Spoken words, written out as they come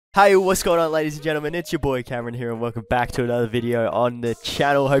Hey, what's going on, ladies and gentlemen? It's your boy Cameron here, and welcome back to another video on the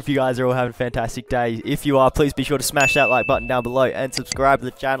channel. Hope you guys are all having a fantastic day. If you are, please be sure to smash that like button down below and subscribe to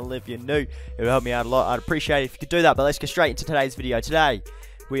the channel if you're new. It would help me out a lot. I'd appreciate it if you could do that, but let's get straight into today's video. Today,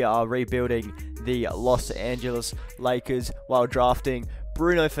 we are rebuilding the Los Angeles Lakers while drafting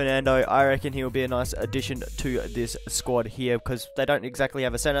Bruno Fernando. I reckon he will be a nice addition to this squad here because they don't exactly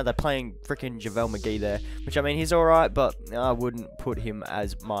have a center. They're playing freaking JaVale McGee there, which I mean, he's alright, but I wouldn't put him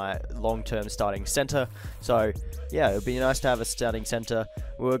as my long-term starting center. So yeah, it would be nice to have a starting center.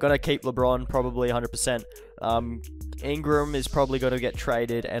 We're going to keep LeBron probably 100%. Ingram is probably going to get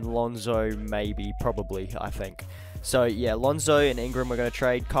traded, and Lonzo maybe, probably, I think. So yeah, Lonzo and Ingram we're going to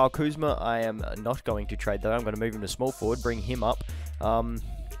trade. Kyle Kuzma I am not going to trade though. I'm going to move him to small forward, bring him up.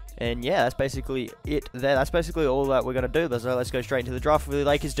 And yeah, that's basically it there. That's basically all that we're going to do. So let's go straight into the draft. The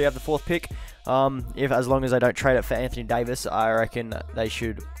Lakers do have the 4th pick. As long as they don't trade it for Anthony Davis, I reckon they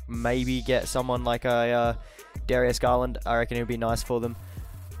should maybe get someone like a Darius Garland. I reckon it would be nice for them.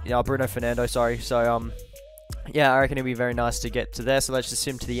 Bruno Fernando, sorry. So yeah, I reckon it would be very nice to get to there. So let's just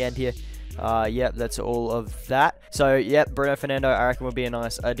sim to the end here. Yep, that's all of that. So, yep, Bruno Fernando, I reckon would be a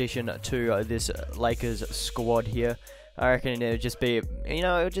nice addition to this Lakers squad here. I reckon it would just be, it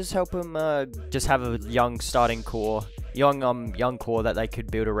would just help him just have a young starting core, young core that they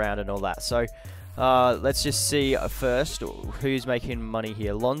could build around and all that. So, let's just see first who's making money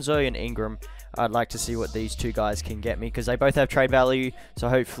here. Lonzo and Ingram. I'd like to see what these two guys can get me because they both have trade value. So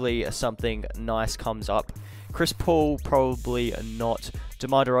hopefully something nice comes up. Chris Paul, probably not.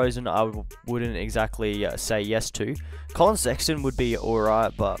 DeMar DeRozan, I wouldn't exactly say yes to. Colin Sexton would be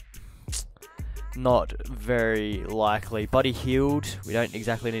alright, but not very likely. Buddy Hield, we don't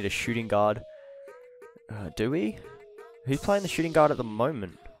exactly need a shooting guard. Do we? Who's playing the shooting guard at the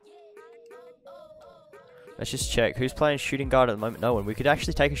moment? Let's just check. Who's playing shooting guard at the moment? No one. We could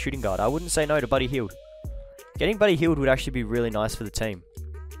actually take a shooting guard. I wouldn't say no to Buddy Hield. Getting Buddy Hield would actually be really nice for the team.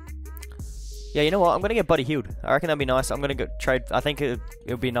 Yeah, you know what? I'm going to get Buddy Hield. I reckon that'd be nice. I'm going to go trade. I think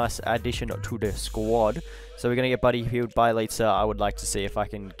it'll be a nice addition to the squad. So we're going to get Buddy Hield. By Lisa, I would like to see if I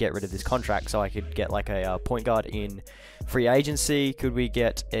can get rid of this contract so I could get like a point guard in free agency. Could we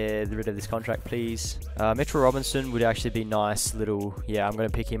get rid of this contract, please? Mitchell Robinson would actually be nice. Yeah, I'm going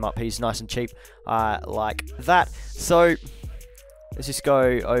to pick him up. He's nice and cheap. I like that. So let's just go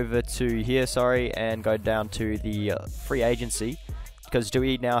over to here, and go down to the free agency. Because do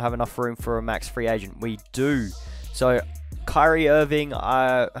we now have enough room for a max free agent? We do. So Kyrie Irving,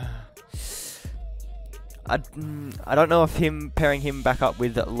 I don't know if pairing him back up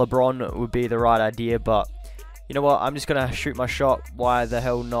with LeBron would be the right idea, but you know what? I'm just gonna shoot my shot. Why the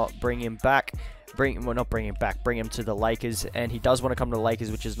hell not bring him back? Bring him to the Lakers, and he does want to come to the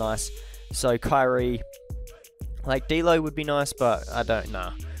Lakers, which is nice. So Kyrie, like D'Lo would be nice, but I don't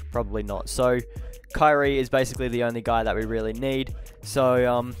know, probably not. So Kyrie is basically the only guy that we really need.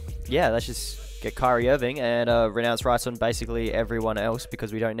 So, yeah, let's just get Kyrie Irving and renounce rights on basically everyone else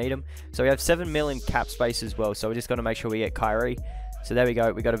because we don't need him. So we have 7 million cap space as well. So we're just going to make sure we get Kyrie. So there we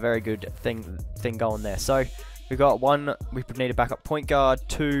go. We got a very good thing going there. So we got 1. We need a backup point guard.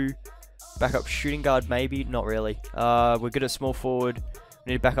 2, backup shooting guard. Maybe not really. We're good at small forward.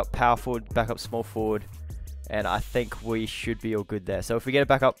 We need a backup power forward, backup small forward. And I think we should be all good there. So if we get a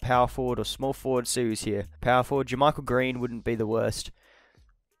backup power forward or small forward, see who's here. Power forward, JaMychal Green wouldn't be the worst.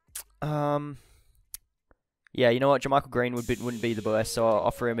 Yeah, you know what? JaMychal Green wouldn't be the worst, so I'll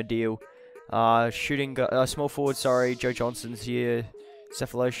offer him a deal. Small forward, sorry. Joe Johnson's here.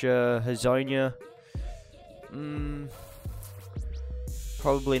 Cephalosha, Hazonia.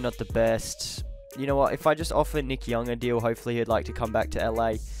 Probably not the best. You know what? If I just offer Nick Young a deal, hopefully he'd like to come back to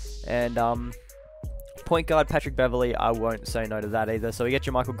LA. And, point guard, Patrick Beverley, I won't say no to that either. So we get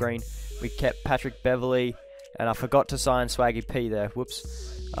JaMychal Green, we kept Patrick Beverley, and I forgot to sign Swaggy P there.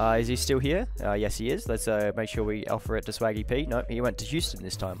 Whoops. Is he still here? Yes, he is. Let's make sure we offer it to Swaggy P. Nope, he went to Houston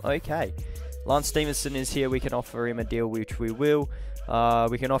this time. Okay. Lance Stevenson is here. We can offer him a deal, which we will.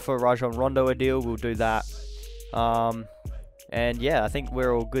 We can offer Rajon Rondo a deal. We'll do that. And yeah, I think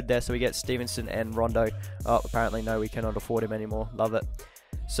we're all good there. So we get Stevenson and Rondo. Oh, apparently no, we cannot afford him anymore. Love it.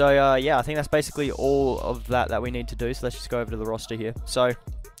 So, yeah, I think that's basically all of that we need to do. So, let's just go over to the roster here. So,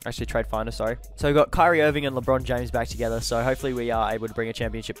 actually, trade finder, sorry. So, we've got Kyrie Irving and LeBron James back together. So, hopefully, we are able to bring a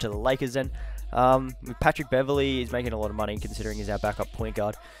championship to the Lakers then. Patrick Beverley is making a lot of money considering he's our backup point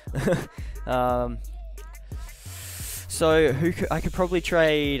guard. So, I could probably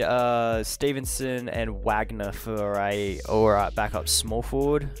trade Stevenson and Wagner for a backup small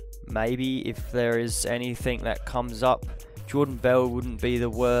forward. Maybe, if there is anything that comes up. Jordan Bell wouldn't be the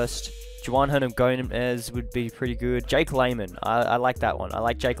worst. Juan Hernandez would be pretty good. Jake Lehman, I like that one. I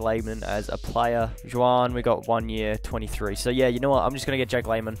like Jake Lehman as a player. Juan, we got 1 year, 23. So yeah, you know what? I'm just going to get Jake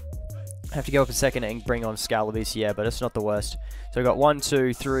Lehman. I have to go up a second and bring on Scalabis, yeah, but it's not the worst. So we got 1,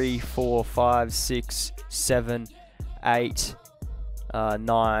 2, 3, 4, 5, 6, 7, 8,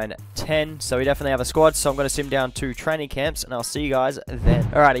 9, 10. So we definitely have a squad. So I'm going to sim down to training camps, and I'll see you guys then.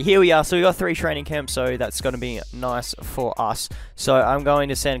 Alrighty, here we are. So we got 3 training camps, so that's going to be nice for us. So I'm going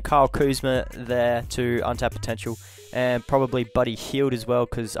to send Kyle Kuzma there to untapped potential, and probably Buddy Hield as well,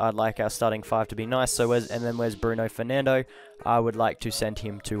 because I'd like our starting 5 to be nice. So where's Bruno Fernando? I would like to send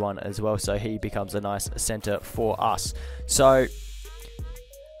him to 1 as well, so he becomes a nice center for us. So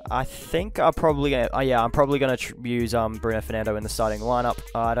I think I'm probably going to use Bruno Fernando in the starting lineup.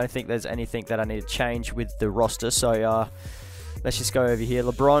 I don't think there's anything that I need to change with the roster, so let's just go over here.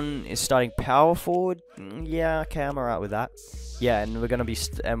 LeBron is starting power forward. Yeah, okay, I'm alright with that. Yeah, and we're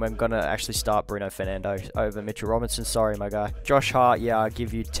gonna actually start Bruno Fernando over Mitchell Robinson. Sorry, my guy. Josh Hart, yeah, I'll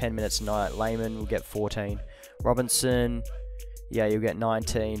give you 10 minutes tonight. Lehman will get 14. Robinson, yeah, you'll get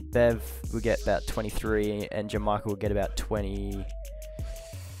 19. Bev will get about 23, and Jamaica will get about 22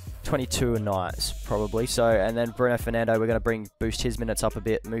 a night, probably. So, and then Bruno Fernando, we're going to boost his minutes up a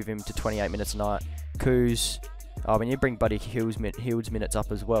bit, move him to 28 minutes a night. Kuz, oh, we need to bring Buddy Hield's minutes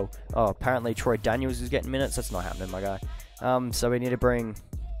up as well. Oh, apparently Troy Daniels is getting minutes. That's not happening, my guy. So we need to bring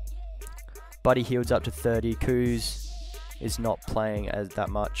Buddy Hield's up to 30. Kuz is not playing as that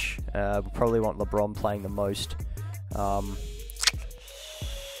much. We probably want LeBron playing the most.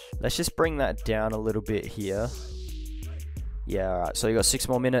 Let's just bring that down a little bit here. Yeah, alright, so you got 6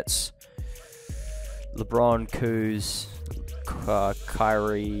 more minutes. LeBron, Kuz,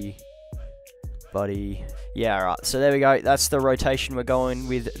 Kyrie, Buddy. Yeah, alright, so there we go. That's the rotation we're going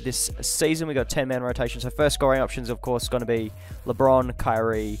with this season. We got 10-man rotation. So first scoring options, of course, going to be LeBron,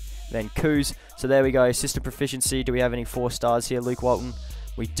 Kyrie, then Kuz. So there we go. System proficiency. Do we have any 4 stars here? Luke Walton.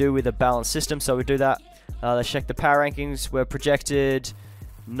 We do with a balanced system, so we do that. Let's check the power rankings. We're projected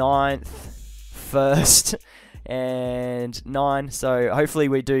 9th, 1st, and 9. So hopefully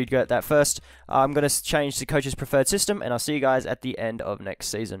we do get that first. I'm going to change the coach's preferred system, and I'll see you guys at the end of next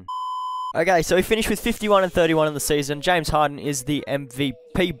season. Okay, so we finished with 51 and 31 in the season. James Harden is the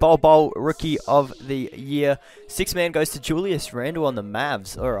MVP, Bowl Rookie of the Year. 6th man goes to Julius Randle on the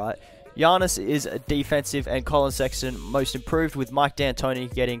Mavs. All right. Giannis is defensive, and Colin Sexton most improved, with Mike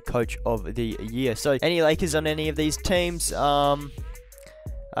D'Antoni getting Coach of the Year. So any Lakers on any of these teams?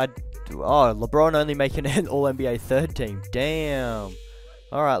 LeBron only making an All-NBA 3rd team. Damn.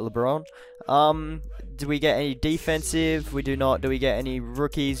 Alright, LeBron. Do we get any defensive? We do not. Do we get any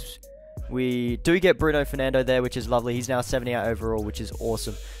rookies? We do get Bruno Fernando there, which is lovely. He's now 78 overall, which is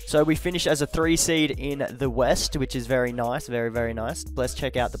awesome. So we finish as a 3 seed in the West, which is very nice. Very, very nice. Let's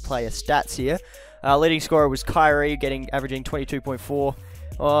check out the player stats here. Leading scorer was Kyrie, averaging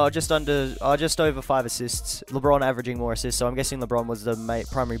 22.4. Just over 5 assists. LeBron averaging more assists, so I'm guessing LeBron was the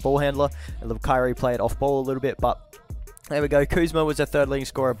primary ball handler, and Kyrie played off ball a little bit, but there we go. Kuzma was a 3rd leading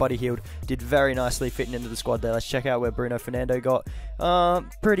scorer. Buddy Hield did very nicely fitting into the squad there. Let's check out where Bruno Fernando got.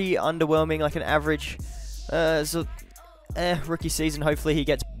 Pretty underwhelming, like an average rookie season. Hopefully he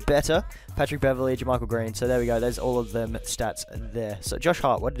gets better. Patrick Beverley, JaMychal Green. So there we go. There's all of them stats there. So Josh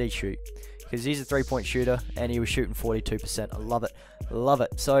Hart, what did he shoot? Because he's a 3-point shooter, and he was shooting 42%. I love it. Love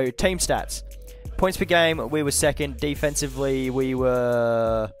it. So, team stats. Points per game, we were 2nd. Defensively, we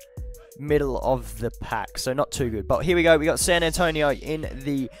were middle of the pack. So, not too good. But here we go. We got San Antonio in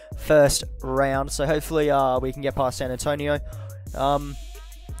the 1st round. So, hopefully, we can get past San Antonio.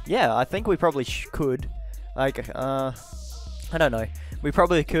 Yeah, I think we probably could. I don't know. We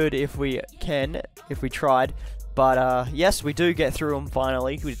probably could if we tried. But, yes, we do get through them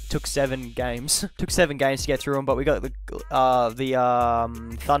finally. We took 7 games. Took 7 games to get through them, but we got the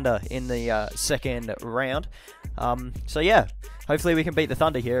Thunder in the 2nd round. So, yeah, hopefully we can beat the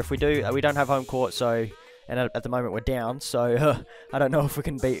Thunder here. If we do, we don't have home court, so... And at the moment we're down, so I don't know if we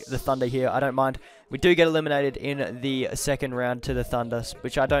can beat the Thunder here. I don't mind. We do get eliminated in the 2nd round to the Thunder,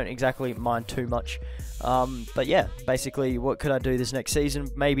 which I don't exactly mind too much. But yeah, basically, what could I do this next season?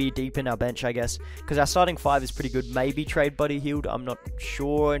 Maybe deepen our bench, I guess, because our starting 5 is pretty good. Maybe trade Buddy Hield. I'm not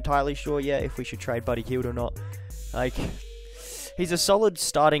entirely sure yet if we should trade Buddy Hield or not. Like, he's a solid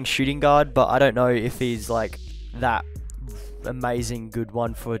starting shooting guard, but I don't know if he's like that amazing good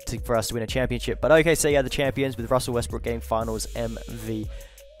one for us to win a championship. But okay, so yeah, the champions with Russell Westbrook getting finals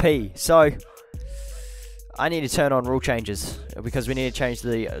MVP. So I need to turn on rule changes because we need to change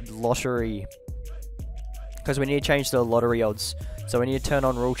the lottery. Because we need to change the lottery odds. So we need to turn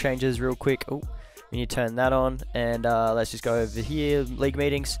on rule changes real quick. Oh, we need to turn that on. And let's just go over here. League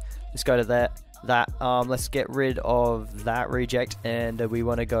meetings. Let's go to that. Let's get rid of that reject, and we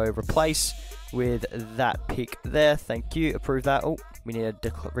want to go replace with that pick there. Thank you. Approve that. Oh, we need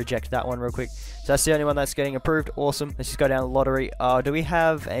to reject that one real quick. So that's the only one that's getting approved. Awesome. Let's just go down the lottery. Do we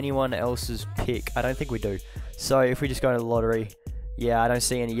have anyone else's pick? I don't think we do. So if we just go to the lottery, yeah, I don't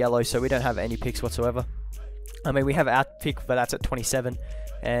see any yellow, so we don't have any picks whatsoever. I mean, we have our pick, but that's at 27,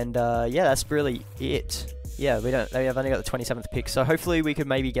 and yeah, that's really it. Yeah, we have only got the 27th pick, so hopefully we could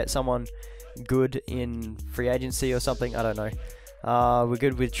maybe get someone good in free agency or something. I don't know. We're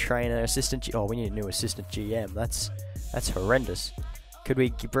good with trainer, assistant. Oh, we need a new assistant GM. That's horrendous. Could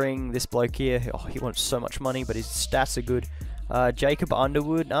we bring this bloke here? Oh, he wants so much money, but his stats are good. Jacob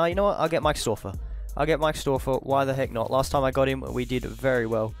Underwood. You know what? I'll get Mike Storfer. Why the heck not? Last time I got him, we did very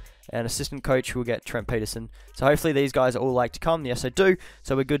well. And assistant coach, we'll get Trent Peterson. So hopefully these guys all like to come. Yes, they do.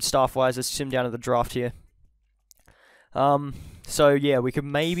 So we're good staff-wise. Let's sim down to the draft here. So yeah, we could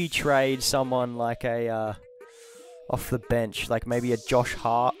maybe trade someone like a off the bench, like maybe a Josh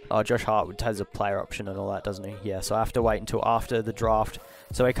Hart. Oh, Josh Hart has a player option and all that, doesn't he? Yeah, so I have to wait until after the draft.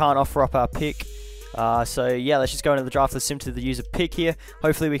 So we can't offer up our pick. So yeah, let's just go into the draft. Let's sim to the user pick here.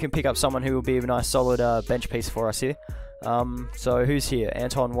 Hopefully we can pick up someone who will be a nice solid bench piece for us here. So who's here?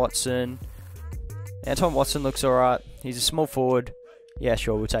 Anton Watson. Anton Watson looks alright. He's a small forward. Yeah,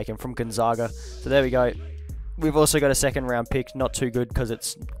 sure, we'll take him from Gonzaga. So there we go. We've also got a second round pick. Not too good because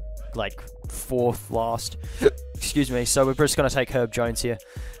it's like 4th last. Excuse me. So we're just going to take Herb Jones here.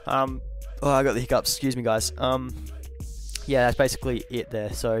 Oh, I got the hiccups. Excuse me, guys. Yeah, that's basically it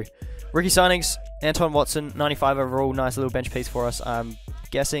there. So rookie signings. Anton Watson, 95 overall. Nice little bench piece for us, I'm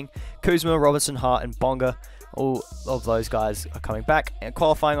guessing. Kuzma, Robinson, Hart, and Bonga. All of those guys are coming back. And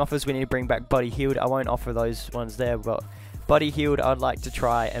qualifying offers, we need to bring back Buddy Hield. I won't offer those ones there, but Buddy Hield I'd like to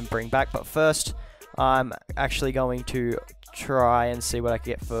try and bring back. But first, I'm actually going to try and see what I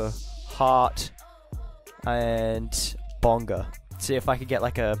can get for Hart and Bonga. See if I could get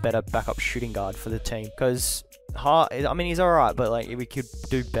like a better backup shooting guard for the team. Because Hart, I mean, he's alright, but like we could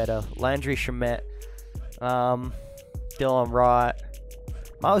do better. Landry Shamet, Dylan Wright.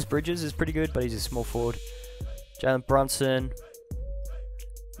 Miles Bridges is pretty good, but he's a small forward. Jalen Brunson.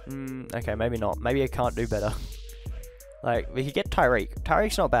 Okay, maybe not. Maybe I can't do better. Like, we could get Tyreek.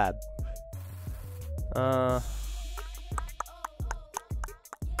 Tyreek's not bad.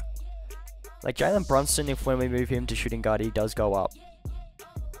 Like Jalen Brunson, if when we move him to shooting guard, he does go up.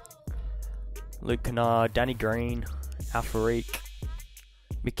 Luke Kennard, Danny Green, Alfarik,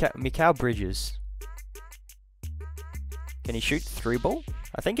 Mikal Bridges. Can he shoot 3-ball?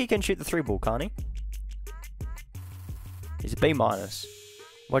 I think he can shoot the 3-ball, can't he? He's a B-.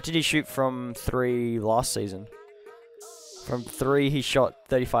 What did he shoot from 3 last season? From 3, he shot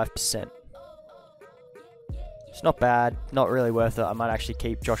 35%. It's not bad. Not really worth it. I might actually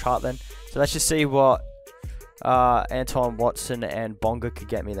keep Josh Hart then. So let's just see what Anton Watson and Bonga could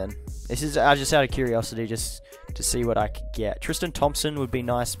get me then. This is just out of curiosity, just to see what I could get. Tristan Thompson would be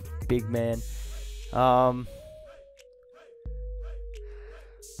nice, big man.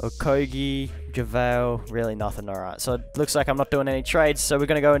 Okogie, JaVale, really nothing. Alright, so it looks like I'm not doing any trades, so we're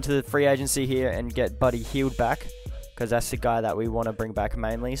going to go into the free agency here and get Buddy Hield back, because that's the guy that we want to bring back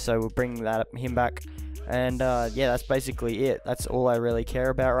mainly, so we'll bring him back, and yeah, that's basically it. That's all I really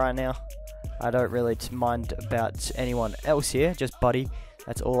care about right now. I don't really mind about anyone else here, just Buddy.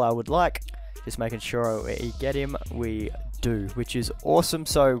 That's all I would like. Just making sure we get him, we do, which is awesome.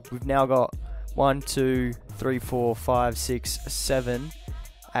 So we've now got 1, 2, 3, 4, 5, 6, 7,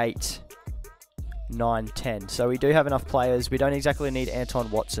 8, 9, 10. So we do have enough players. We don't exactly need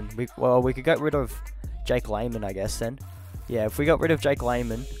Anton Watson. Well, we could get rid of Jake Layman, I guess, then. Yeah, if we got rid of Jake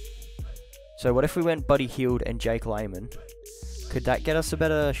Layman. So what if we went Buddy Hield and Jake Layman? Could that get us a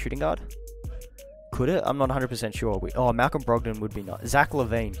better shooting guard? Could it? I'm not 100% sure. Oh, Malcolm Brogdon would be nice. Zach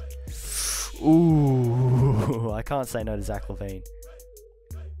LaVine. Ooh, I can't say no to Zach LaVine.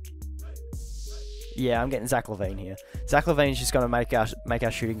 Yeah, I'm getting Zach LaVine here. Zach LaVine's just going to make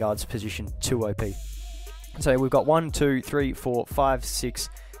our shooting guard's position too OP. So we've got 1, 2, 3, 4, 5, 6,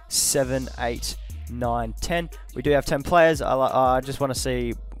 7, 8, 9, 10. We do have 10 players. I just want to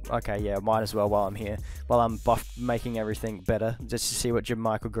see. Okay, yeah, might as well while I'm here, while I'm making everything better, just to see what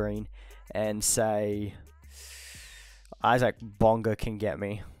JaMychal Green and say Isaac Bonga can get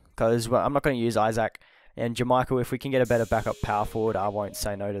me. Because I'm not going to use Isaac and JaMychal. If we can get a better backup power forward, I won't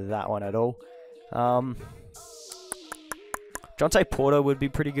say no to that one at all. Jonte Porter would be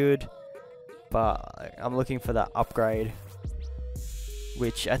pretty good, but I'm looking for that upgrade,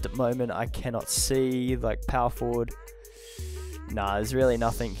 which at the moment I cannot see, like power forward. Nah, there's really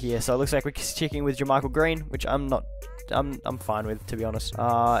nothing here. So it looks like we're sticking with JaMychal Green, which I'm not I'm fine with, to be honest.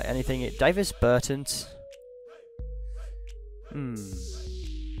 Anything Davis Bertans.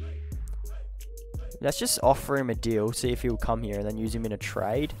 Let's just offer him a deal, see if he'll come here, and then use him in a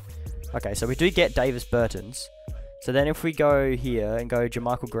trade. Okay, so we do get Davis Bertans. So then if we go here and go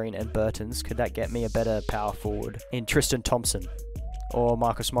Jermichael Green and Bertans, could that get me a better power forward in Tristan Thompson or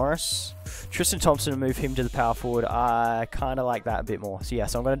Marcus Morris? Tristan Thompson, move him to the power forward. I kind of like that a bit more. So yeah,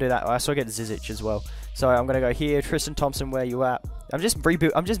 so I'm going to do that. I also get Zizic as well. So I'm going to go here, Tristan Thompson, where you at? I'm just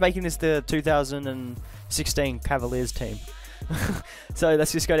making this the 2016 Cavaliers team. So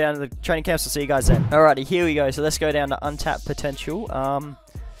let's just go down to the training camps. I'll see you guys then. Alrighty, here we go. So let's go down to untapped potential.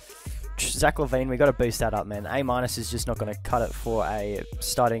 Zach LaVine, we got to boost that up, man. A- is just not going to cut it for a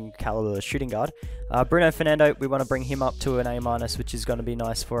starting caliber shooting guard. Bruno Fernando, we want to bring him up to an A-, which is going to be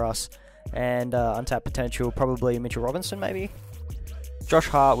nice for us. And untapped potential, probably Mitchell Robinson, maybe. Josh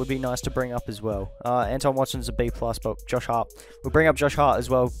Hart would be nice to bring up as well. Anton Watson's a B+, but Josh Hart, we'll bring up Josh Hart as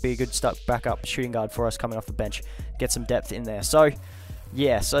well. Be a good backup shooting guard for us coming off the bench. Get some depth in there. So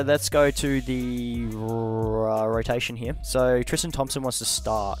yeah, so let's go to the rotation here. So Tristan Thompson wants to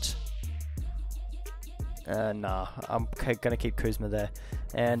start. Nah, I'm going to keep Kuzma there.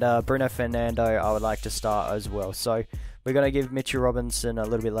 And Bruno Fernando, I would like to start as well. So we're going to give Mitchell Robinson a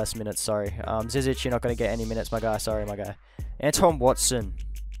little bit less minutes, sorry. Zizic, you're not going to get any minutes, my guy. Sorry, my guy. Anton Watson.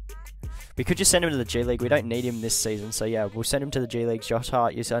 We could just send him to the G League. We don't need him this season. So yeah, we'll send him to the G League. Josh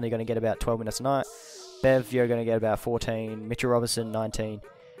Hart, you're only going to get about 12 minutes a night. Bev, you're going to get about 14. Mitchell Robinson, 19.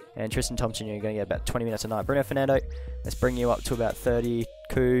 And Tristan Thompson, you're going to get about 20 minutes a night. Bruno Fernando, let's bring you up to about 30.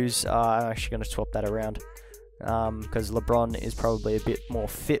 Kuz, I'm actually going to swap that around. Because LeBron is probably a bit more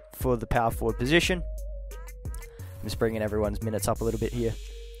fit for the power forward position. I'm just bringing everyone's minutes up a little bit here.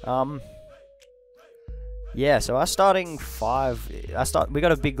 Yeah, so our starting five, we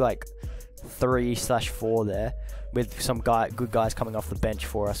got a big like 3/4 there with some good guys coming off the bench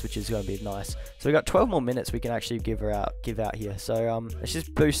for us, which is going to be nice. So we got 12 more minutes we can actually give out here. So let's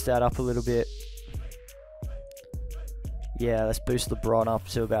just boost that up a little bit. Yeah, let's boost LeBron up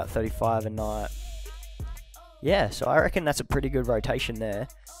to about 35 a night. Yeah, so I reckon that's a pretty good rotation there.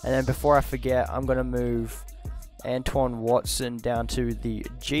 And then before I forget, I'm going to move Antoine Watson down to the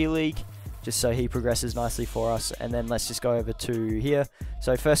G League, just so he progresses nicely for us. And then let's just go over to here.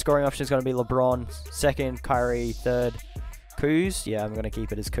 So first scoring option is going to be LeBron, second Kyrie, third Kuz. Yeah, I'm going to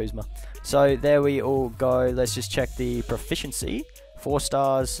keep it as Kuzma. So there we all go. Let's just check the proficiency. 4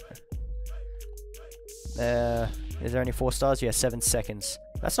 stars. Is there any 4 stars? Yeah, 7 seconds.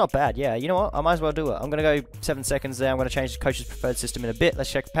 That's not bad. Yeah, you know what? I might as well do it. I'm going to go 7 seconds there. I'm going to change the coach's preferred system in a bit.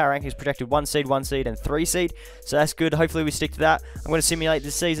 Let's check the power rankings. Projected 1 seed, 1 seed, and 3 seed. So that's good. Hopefully we stick to that. I'm going to simulate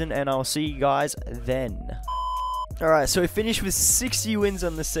this season, and I'll see you guys then. Alright, so we finished with 60 wins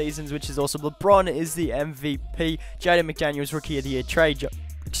on the seasons, which is awesome. LeBron is the MVP. Jaden McDaniels, Rookie of the Year. Trey Jones,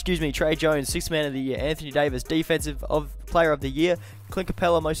 6th Man of the Year. Anthony Davis, Defensive Player of the Year. Clint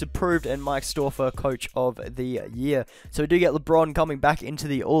Capella, Most Improved, and Mike Storfer, Coach of the Year. So we do get LeBron coming back into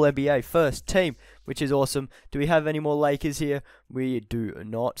the All-NBA first team, which is awesome. Do we have any more Lakers here? We do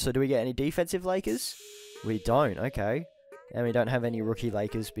not. So do we get any defensive Lakers? We don't. Okay. And we don't have any rookie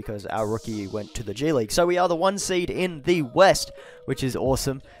Lakers because our rookie went to the G League. So we are the 1 seed in the West, which is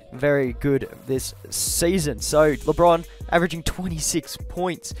awesome. Very good this season. So LeBron averaging 26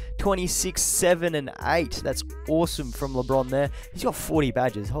 points, 26, 7, and 8. That's awesome from LeBron there. He's got 40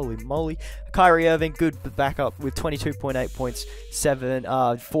 badges. Holy moly. Kyrie Irving, good backup with 22.8 points,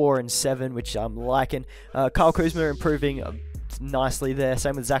 4 and 7, which I'm liking. Kyle Kuzma improving nicely there.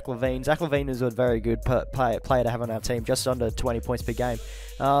 Same with Zach LaVine. Zach LaVine is a very good player to have on our team, just under 20 points per game.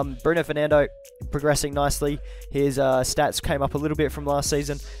 Bruno Fernando progressing nicely. His stats came up a little bit from last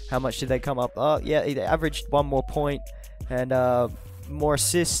season. How much did they come up? Yeah, he averaged 1 more point and more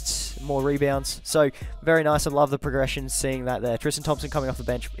assists, more rebounds. So very nice. I love the progression, seeing that there. Tristan Thompson coming off the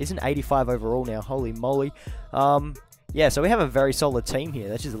bench is an 85 overall now. Holy moly. Yeah, so we have a very solid team here.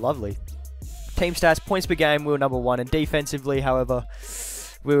 That's just lovely. Team stats, points per game, we were number 1, and defensively, however,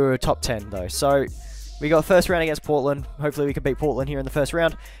 we were top 10 though. So we got first round against Portland. Hopefully we can beat Portland here in the first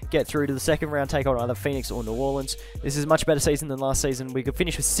round, get through to the second round, take on either Phoenix or New Orleans. This is a much better season than last season. We could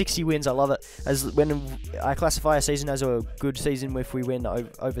finish with 60 wins. I love it. As when I classify a season as a good season if we win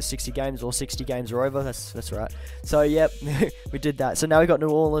over 60 games or 60 games or over. That's right. So yep, we did that. So now we got New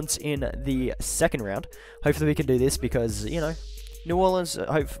Orleans in the second round. Hopefully we can do this because, you know, New Orleans,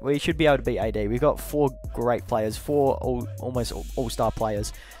 we should be able to beat AD. We've got 4 great players, 4 almost all-star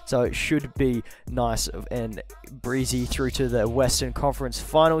players. So it should be nice and breezy through to the Western Conference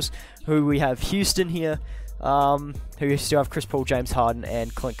Finals, who we have Houston here. who still have Chris Paul, James Harden,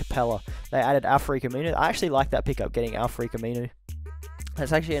 and Clint Capella. They added Al-Farouq Aminu. I actually like that pickup, getting Al-Farouq Aminu.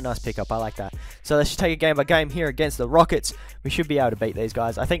 That's actually a nice pickup. I like that. So let's just take it game by game here against the Rockets. We should be able to beat these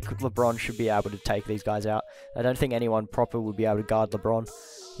guys. I think LeBron should be able to take these guys out. I don't think anyone proper would be able to guard LeBron.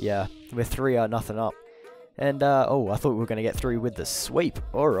 Yeah, we're 3-0 up. And, oh, I thought we were going to get through with the sweep.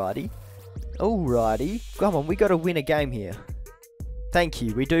 Alrighty. Alrighty. Come on, we got to win a game here. Thank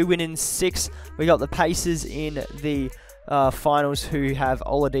you. We do win in 6. We got the Pacers in the finals, who have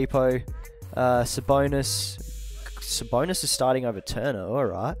Oladipo, Sabonis. Sabonis is starting over Turner.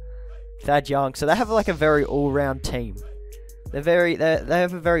 Alright. Thad Young. So they have like a very all-round team. They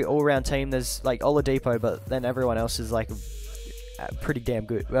have a very all-round team. There's like Oladipo, but then everyone else is like pretty damn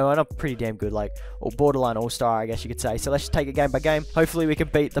good. Well, not pretty damn good, like borderline all-star, I guess you could say. So let's just take it game by game. Hopefully we can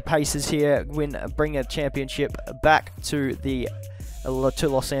beat the Pacers here, bring a championship back to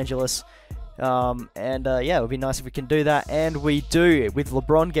Los Angeles. Yeah, it would be nice if we can do that, and we do, with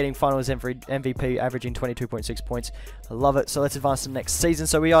LeBron getting Finals MVP, averaging 22.6 points. I love it. So let's advance to the next season.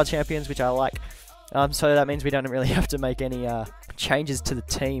 So we are champions, which I like. So that means we don't really have to make any changes to the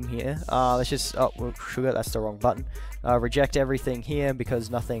team here. Let's just, oh, well, sugar, that's the wrong button. Reject everything here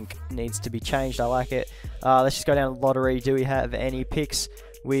because nothing needs to be changed. I like it. Let's just go down to the lottery. Do we have any picks?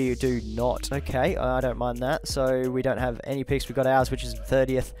 We do not. Okay, I don't mind that. So we don't have any picks. We got ours, which is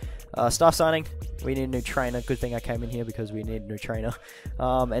 30th. Staff signing. We need a new trainer. Good thing I came in here because we need a new trainer.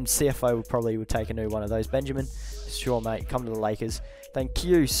 And CFO would take a new one of those. Benjamin, sure mate, come to the Lakers. Thank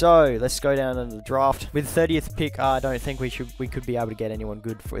you. So let's go down to the draft. With the 30th pick, I don't think we could be able to get anyone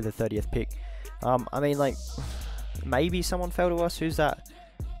good for the 30th pick. I mean, like, maybe someone fell to us. Who's that?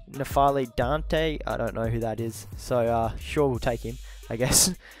 Nafali Dante. I don't know who that is. So sure, we'll take him, I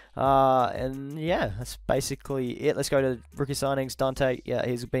guess. And yeah, that's basically it. Let's go to rookie signings. Dante, yeah,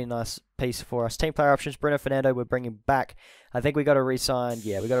 he's been a nice piece for us. Team player options, Bruno Fernando, we're bringing back. I think we got to re-sign,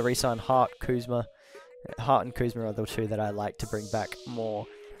 yeah, we got to re-sign Hart, Kuzma. Hart and Kuzma are the two that I like to bring back more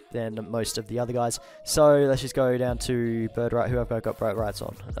than most of the other guys. So let's just go down to bird right. Who have I got bird rights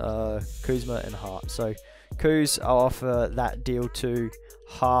on? Kuzma and Hart. So Kuz, I'll offer that deal to.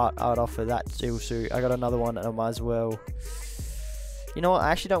 Hart, I would offer that deal to. I got another one, and I might as well. You know what?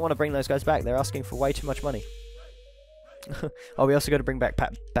 I actually don't want to bring those guys back. They're asking for way too much money. Oh, we also got to bring back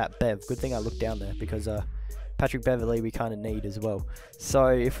Pat Bev. Good thing I looked down there because Patrick Beverley we kind of need as well. So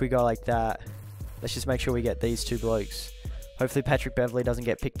if we go like that, let's just make sure we get these two blokes. Hopefully Patrick Beverley doesn't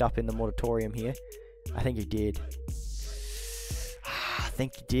get picked up in the moratorium here. I think he did. I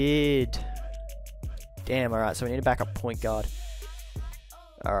think he did. Damn, alright. So we need a backup point guard.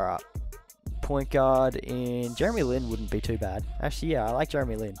 Alright. Point guard in Jeremy Lin wouldn't be too bad. Actually, yeah, I like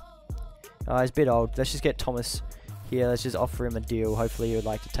Jeremy Lin. He's a bit old. Let's just get Thomas here. Let's just offer him a deal. Hopefully he would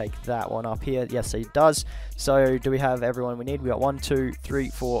like to take that one up here. Yes, he does. So do we have everyone we need? We got 1, 2, 3,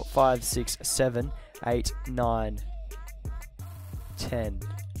 4, 5, 6, 7, 8, 9, 10.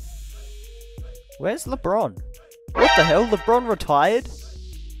 Where's LeBron? What the hell? LeBron retired?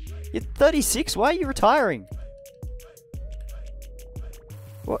 You're 36. Why are you retiring?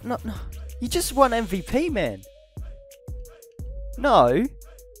 What? No. You just won MVP, man. No.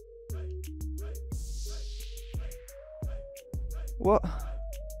 What?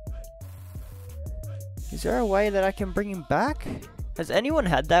 Is there a way that I can bring him back? Has anyone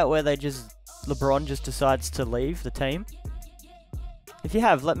had that where LeBron just decides to leave the team? If you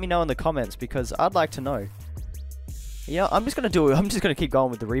have, let me know in the comments because I'd like to know. You know, I'm just gonna keep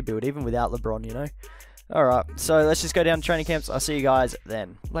going with the rebuild even without LeBron, you know? Alright, so let's just go down to training camps. I'll see you guys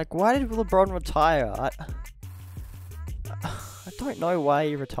then. Like, why did LeBron retire? I don't know why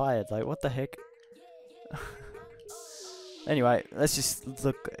he retired. Like, what the heck? Anyway, let's just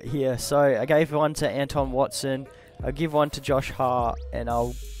look here. So, I gave one to Anton Watson. I'll give one to Josh Hart. And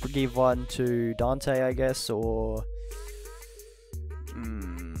I'll give one to Dante, I guess. Or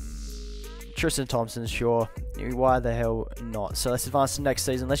Tristan Thompson, sure. Why the hell not? So let's advance to next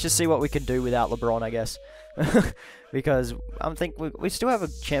season. Let's just see what we can do without LeBron, I guess. Because I think we still have a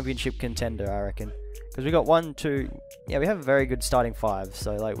championship contender, I reckon. Because we got 1, 2... Yeah, we have a very good starting 5.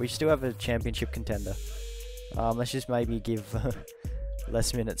 So, like, we still have a championship contender. Let's just maybe give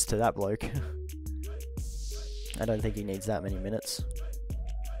less minutes to that bloke. I don't think he needs that many minutes.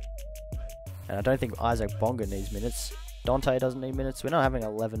 And I don't think Isaac Bonga needs minutes. Dante doesn't need minutes. We're not having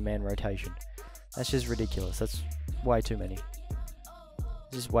an 11-man rotation. That's just ridiculous. That's way too many.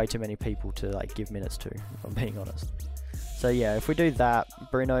 Just way too many people to like give minutes to, if I'm being honest. So yeah, if we do that,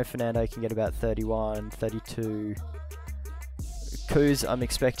 Bruno Fernando can get about 31, 32. Kuz, I'm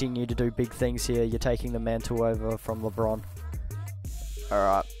expecting you to do big things here. You're taking the mantle over from LeBron.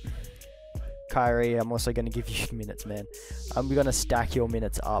 Alright. Kyrie, I'm also going to give you minutes, man. I'm going to stack your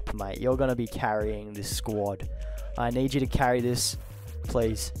minutes up, mate. You're going to be carrying this squad. I need you to carry this,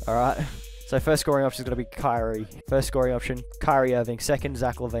 please. Alright? So first scoring option is going to be Kyrie. First scoring option, Kyrie Irving. Second,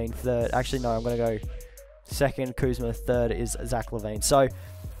 Zach LaVine. Third, actually no, I'm going to go second, Kuzma. Third is Zach LaVine. So,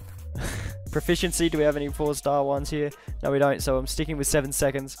 proficiency, do we have any 4-star ones here? No, we don't, so I'm sticking with 7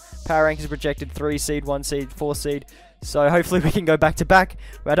 seconds. Power rank is projected 3 seed, 1 seed, 4 seed. So hopefully we can go back to back.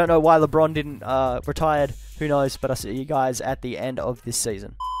 I don't know why LeBron didn't retired. Who knows, but I'll see you guys at the end of this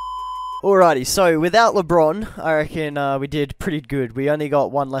season. Alrighty, so without LeBron, I reckon we did pretty good. We only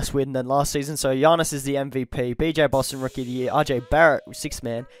got 1 less win than last season, so Giannis is the MVP, BJ Boston Rookie of the Year, RJ Barrett, 6th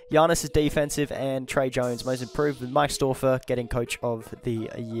man, Giannis is defensive, and Trey Jones, most improved, with Mike Storfer getting Coach of the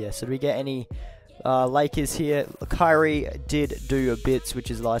Year. So do we get any Lakers here? Kyrie did do a bits,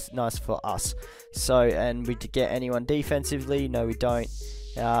 which is nice for us. So, and we did get anyone defensively? No, we don't.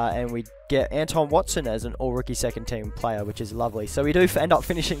 And we get Anton Watson as an all-rookie second-team player, which is lovely. So we do end up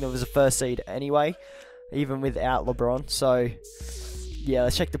finishing them as a first seed anyway, even without LeBron. So, yeah,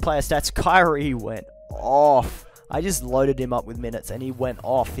 let's check the player stats. Kyrie went off. I just loaded him up with minutes, and he went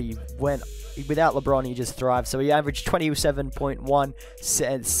off. Without LeBron, he just thrived. So he averaged 27.1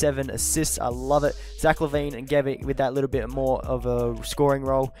 and 7 assists. I love it. Zach LaVine and Gevin with that little bit more of a scoring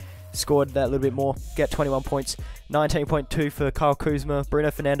role. Scored that little bit more, get 21 points, 19.2 for Kyle Kuzma.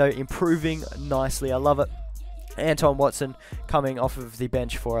 Bruno Fernando improving nicely, I love it. Anton Watson coming off of the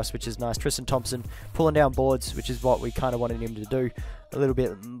bench for us, which is nice. Tristan Thompson pulling down boards, which is what we kind of wanted him to do. A little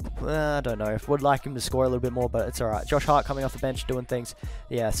bit, I don't know, would like him to score a little bit more, but it's alright. Josh Hart coming off the bench, doing things.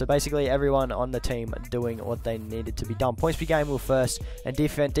 Yeah, so basically everyone on the team doing what they needed to be done. Points per game we were first, and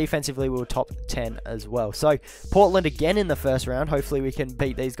defensively we were top 10 as well. So Portland again in the first round. Hopefully we can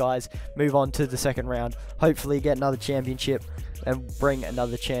beat these guys, move on to the second round, hopefully get another championship, and bring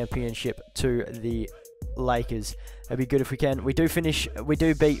another championship to the Lakers. It'd be good if we can. We do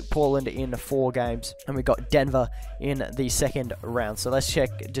beat Portland in 4 games, and we got Denver in the second round. So let's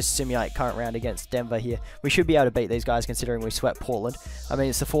just simulate current round against Denver here. We should be able to beat these guys considering we swept Portland. I mean,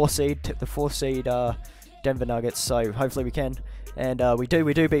 it's the 4th seed Denver Nuggets, so hopefully we can. And we do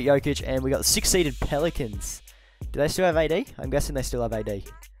beat Jokic, and we got the 6-seeded Pelicans. Do they still have AD? I'm guessing they still have AD.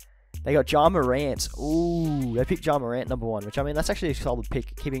 They got Ja Morant. Ooh, they picked Ja Morant number 1, which, I mean, that's actually a solid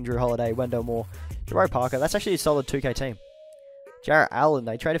pick. Keeping Drew Holiday, Wendell Moore, Jerome Parker. That's actually a solid 2K team. Jarrett Allen.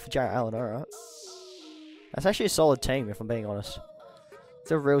 They traded for Jarrett Allen. Alright. That's actually a solid team, if I'm being honest.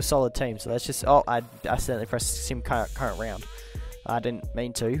 It's a real solid team. So let's just... Oh, I accidentally pressed sim current round. I didn't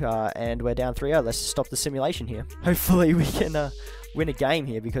mean to. And we're down 3-0. Let's stop the simulation here. Hopefully we can win a game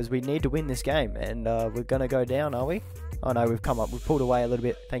here, because we need to win this game. And we're going to go down, are we? Oh no, we've come up. We've pulled away a little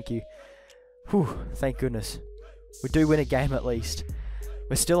bit. Thank you. Whew, thank goodness. We do win a game at least.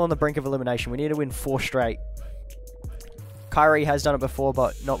 We're still on the brink of elimination. We need to win 4 straight. Kyrie has done it before,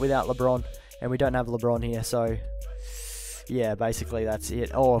 but not without LeBron. And we don't have LeBron here, so... Yeah, basically that's it.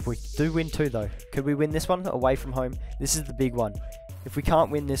 Oh, if we do win 2 though. Could we win this one away from home? This is the big one. If we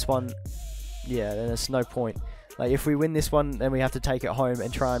can't win this one, yeah, then there's no point. Like, if we win this one, then we have to take it home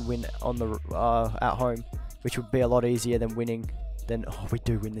and try and win on the at home, which would be a lot easier than winning. Then, oh, we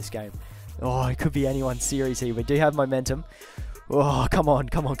do win this game. Oh, it could be anyone's series here. We do have momentum. Oh, come on.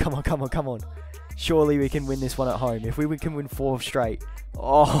 Surely we can win this one at home. If we can win 4 straight.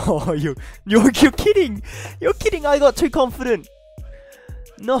 Oh, you're kidding. You're kidding. I got too confident.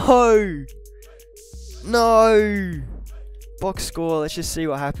 No. Box score. Let's just see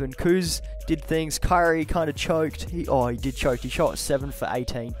what happened. Kuz did things. Kyrie kind of choked. He did choke. He shot 7 for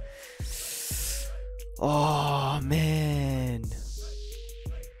 18. Oh, man.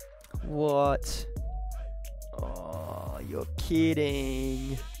 What? Oh, you're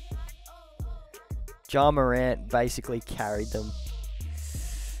kidding. Ja Morant basically carried them.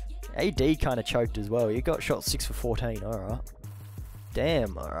 AD kind of choked as well. He got shot 6 for 14. Alright.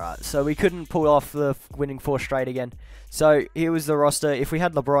 Damn, alright. So we couldn't pull off the winning 4 straight again. So here was the roster. If we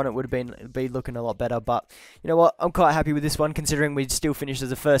had LeBron, it would have been looking a lot better. But you know what? I'm quite happy with this one, considering we still finished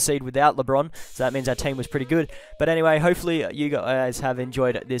as a first seed without LeBron. So that means our team was pretty good. But anyway, hopefully you guys have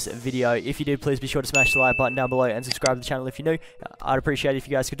enjoyed this video. If you did, please be sure to smash the like button down below and subscribe to the channel if you're new. I'd appreciate it if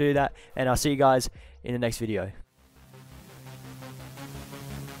you guys could do that. And I'll see you guys in the next video.